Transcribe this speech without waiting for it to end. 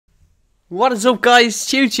What is up, guys?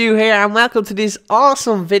 Choo here, and welcome to this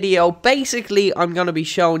awesome video. Basically, I'm going to be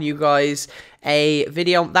showing you guys a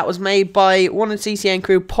video that was made by one of the CCN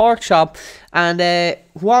crew, Porkchop, and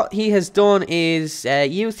what he has done is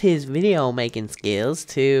used his video making skills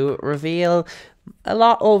to reveal a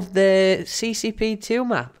lot of the CCP2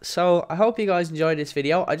 map. So I hope you guys enjoyed this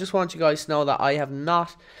video. I just want you guys to know that I have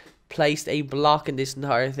not placed a block in this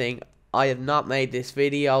entire thing. I have not made this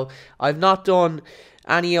video. I've not done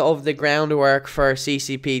any of the groundwork for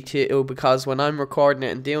CCP2 because when I'm recording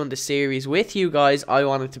it and doing the series with you guys, I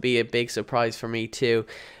want it to be a big surprise for me too,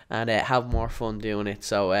 and have more fun doing it.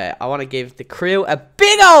 So I want to give the crew a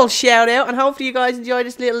big old shout out, and hopefully you guys enjoy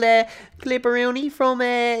this little clip-a-rooney from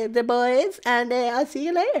the boys, and I'll see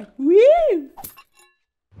you later. Woo!